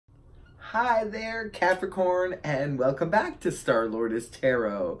Hi there, Capricorn, and welcome back to Star Lourdes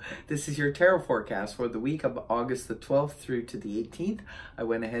Tarot. This is your tarot forecast for the week of August the 12th through to the 18th. I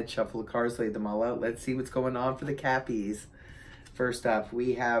went ahead, shuffled the cards, laid them all out. Let's see what's going on for the Cappies. First up,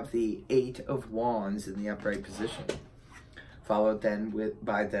 we have the Eight of Wands in the upright position, followed then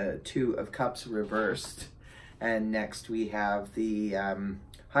by the Two of Cups reversed. And next we have the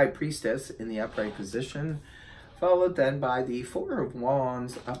High Priestess in the upright position, followed then by the Four of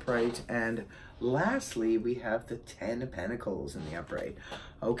Wands upright, and lastly we have the Ten of Pentacles in the upright.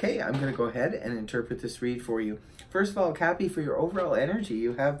 Okay, I'm going to go ahead and interpret this read for you. First of all, Cappy, for your overall energy,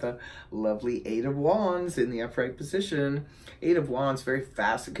 you have the lovely Eight of Wands in the upright position. Eight of Wands, very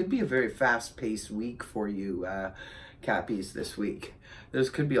fast. It could be a very fast-paced week for you, Cappies, this week. There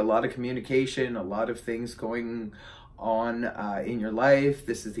could be a lot of communication, a lot of things going on in your life.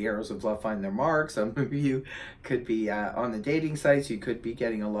 This is the arrows of love find their mark. Some of you could be on the dating sites. You could be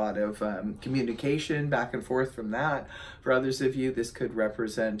getting a lot of communication back and forth from that. For others of you, this could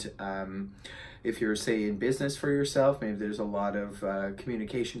represent if you're, say, in business for yourself, maybe there's a lot of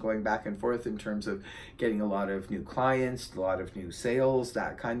communication going back and forth in terms of getting a lot of new clients, a lot of new sales,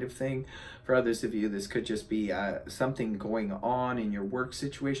 that kind of thing. For others of you, this could just be something going on in your work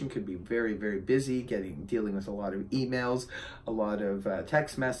situation. Could be very, very busy, dealing with a lot of emails, a lot of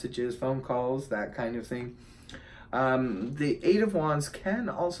text messages, phone calls, that kind of thing. The Eight of Wands can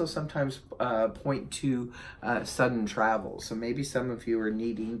also sometimes point to sudden travel. So maybe some of you are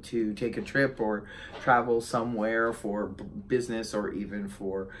needing to take a trip or travel somewhere for business or even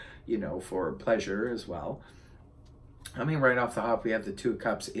for, for pleasure as well. I mean, right off the hop, we have the Two of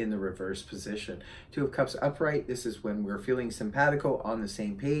Cups in the reverse position. Two of Cups upright, this is when we're feeling simpatico, on the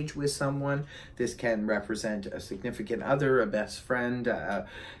same page with someone. This can represent a significant other, a best friend,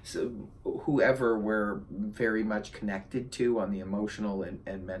 so whoever we're very much connected to on the emotional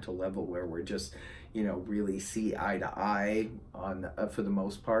and mental level, where we're just, really see eye to eye on for the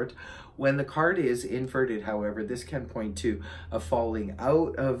most part. When the card is inverted, however, this can point to a falling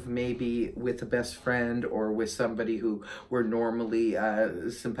out of maybe with a best friend or with somebody who we're normally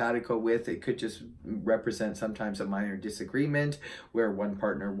simpatico with. It could just represent sometimes a minor disagreement where one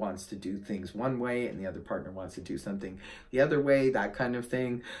partner wants to do things one way and the other partner wants to do something the other way, that kind of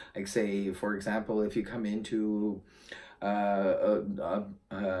thing. Like, say, for example, if you come into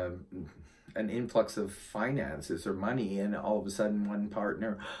an influx of finances or money, and all of a sudden one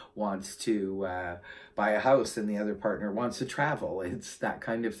partner wants to buy a house and the other partner wants to travel. It's that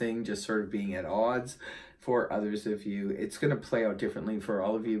kind of thing, just sort of being at odds. For others of you, it's going to play out differently for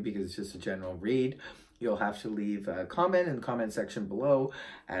all of you because it's just a general read. You'll have to leave a comment in the comment section below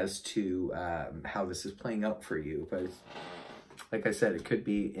as to how this is playing out for you. But like I said, it could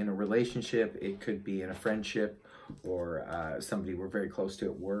be in a relationship, it could be in a friendship, or somebody we're very close to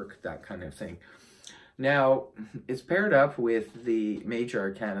at work, that kind of thing. Now, it's paired up with the major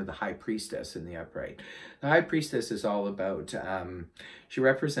arcana, the High Priestess in the upright. The High Priestess is all about, she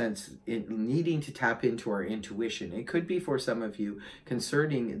represents needing to tap into our intuition. It could be for some of you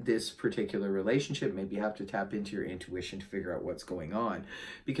concerning this particular relationship. Maybe you have to tap into your intuition to figure out what's going on,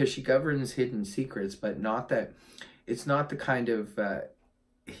 because she governs hidden secrets, but not that, it's not the kind of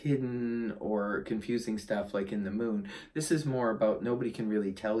hidden or confusing stuff like in the Moon. This is more about nobody can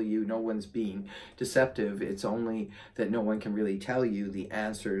really tell you. No one's being deceptive. It's only that no one can really tell you the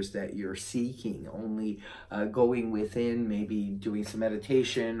answers that you're seeking. Only going within, maybe doing some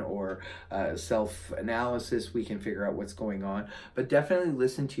meditation or self-analysis, we can figure out what's going on. But definitely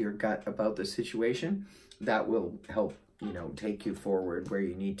listen to your gut about the situation. That will help take you forward where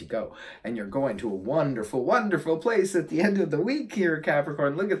you need to go. And you're going to a wonderful, wonderful place at the end of the week here,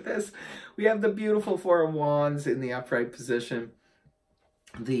 Capricorn. Look at this. We have the beautiful Four of Wands in the upright position.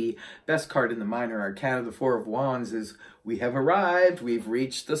 The best card in the minor arcana, the Four of Wands, is we have arrived. We've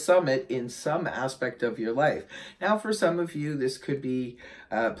reached the summit in some aspect of your life. Now, for some of you, this could be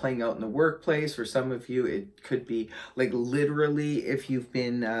playing out in the workplace. For some of you, it could be like literally if you've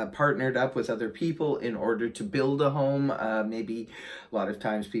been partnered up with other people in order to build a home. Maybe a lot of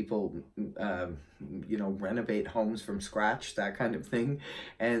times people, renovate homes from scratch, that kind of thing.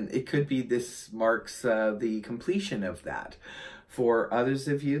 And it could be this marks the completion of that. For others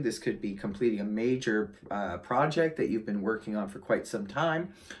of you, this could be completing a major project that you've been working on for quite some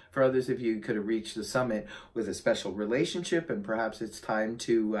time. For others of you, you could have reached the summit with a special relationship, and perhaps it's time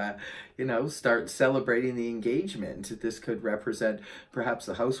to, start celebrating the engagement. This could represent perhaps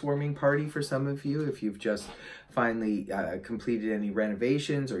a housewarming party for some of you, if you've just finally completed any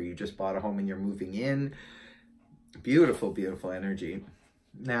renovations, or you just bought a home and you're moving in. Beautiful, beautiful energy.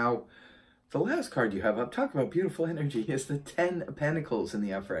 Now, the last card you have up, talk about beautiful energy, is the Ten of Pentacles in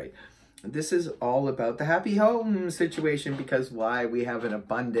the upright. this is all about the happy home situation, because why? We have an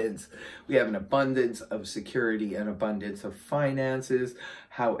abundance. We have an abundance of security, an abundance of finances.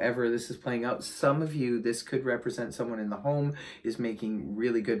 However, this is playing out. Some of you, this could represent someone in the home is making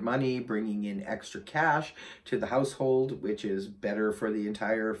really good money, bringing in extra cash to the household, which is better for the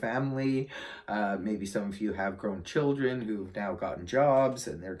entire family. Maybe some of you have grown children who've now gotten jobs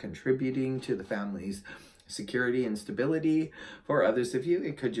and they're contributing to the family's security and stability. For others of you,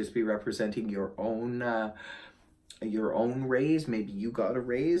 it could just be representing your own raise. Maybe you got a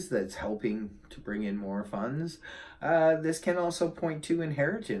raise that's helping to bring in more funds. This can also point to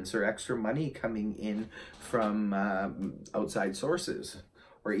inheritance or extra money coming in from outside sources,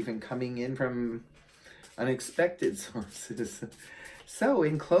 or even coming in from unexpected sources. So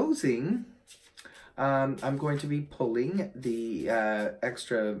in closing, I'm going to be pulling the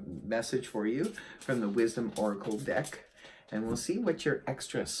extra message for you from the Wisdom Oracle deck, and we'll see what your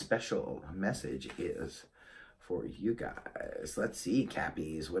extra special message is for you guys. Let's see,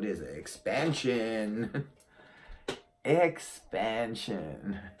 Cappies. What is it? Expansion.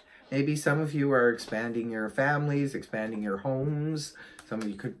 Expansion. Maybe some of you are expanding your families, expanding your homes. Some of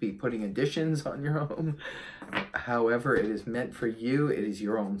you could be putting additions on your home. However, it is meant for you. It is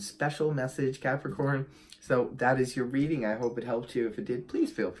your own special message, Capricorn. So that is your reading. I hope it helped you. If it did,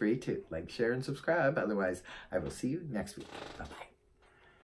 please feel free to like, share, and subscribe. Otherwise, I will see you next week. Bye-bye.